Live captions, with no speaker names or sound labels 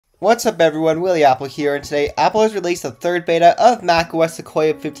What's up everyone, Willie Apple here, and today Apple has released the third beta of macOS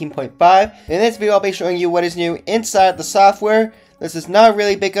Sequoia 15.5. In this video I'll be showing you what is new inside the software. This is not a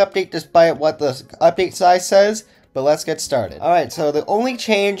really big update despite what the update size says, but let's get started. Alright, so the only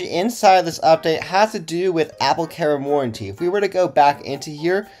change inside this update has to do with Apple Care and Warranty. If we were to go back into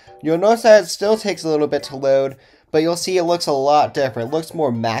here, you'll notice that it still takes a little bit to load, but you'll see it looks a lot different. It looks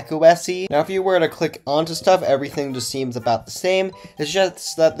more macOS-y. Now if you were to click onto stuff, everything just seems about the same. It's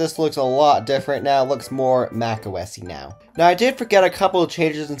just that this looks a lot different now. It looks more macOS-y now. Now I did forget a couple of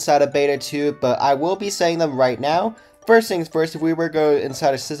changes inside of Beta 2, but I will be saying them right now. First things first, if we were to go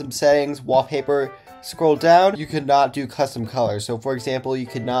inside of System Settings, Wallpaper, scroll down, you could not do custom colors. So for example, you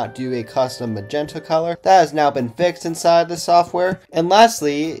could not do a custom magenta color. That has now been fixed inside the software. And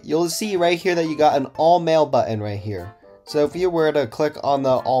lastly, you'll see right here that you got an all mail button right here. So if you were to click on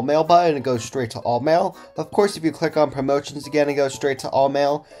the all mail button, it goes straight to all mail. Of course, if you click on promotions again, it goes straight to all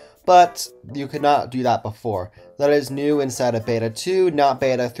mail. But you could not do that before. That is new inside of Beta 2, not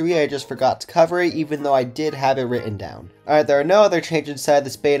Beta 3. I just forgot to cover it, even though I did have it written down. Alright, there are no other changes inside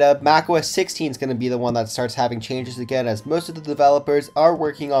this beta. macOS 16 is going to be the one that starts having changes again, as most of the developers are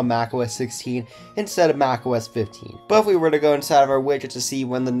working on macOS 16 instead of macOS 15. But if we were to go inside of our widget to see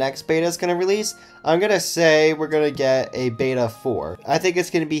when the next beta is going to release, I'm going to say we're going to get a Beta 4. I think it's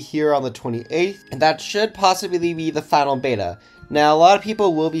going to be here on the 28th, and that should possibly be the final beta. Now, a lot of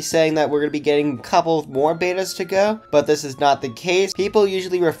people will be saying that we're going to be getting a couple more betas to go, but this is not the case. People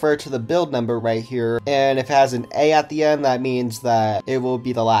usually refer to the build number right here, and if it has an A at the end, that means that it will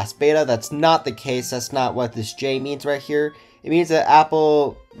be the last beta. That's not the case. That's not what this J means right here. It means that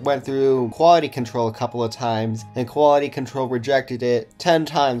Apple went through quality control a couple of times, and quality control rejected it 10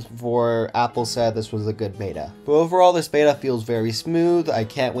 times before Apple said this was a good beta. But overall, this beta feels very smooth. I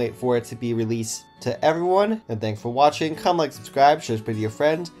can't wait for it to be released to everyone, and thanks for watching. Comment, like, subscribe, share this with your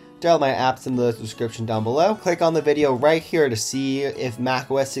friends. Download my apps in the description down below. Click on the video right here to see if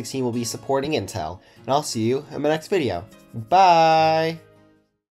macOS 16 will be supporting Intel. And I'll see you in my next video. Bye!